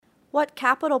What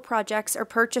capital projects or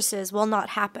purchases will not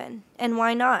happen, and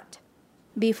why not?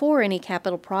 Before any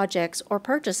capital projects or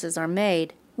purchases are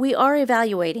made, we are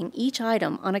evaluating each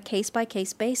item on a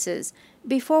case-by-case basis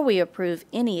before we approve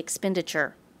any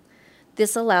expenditure.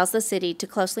 This allows the city to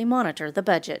closely monitor the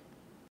budget.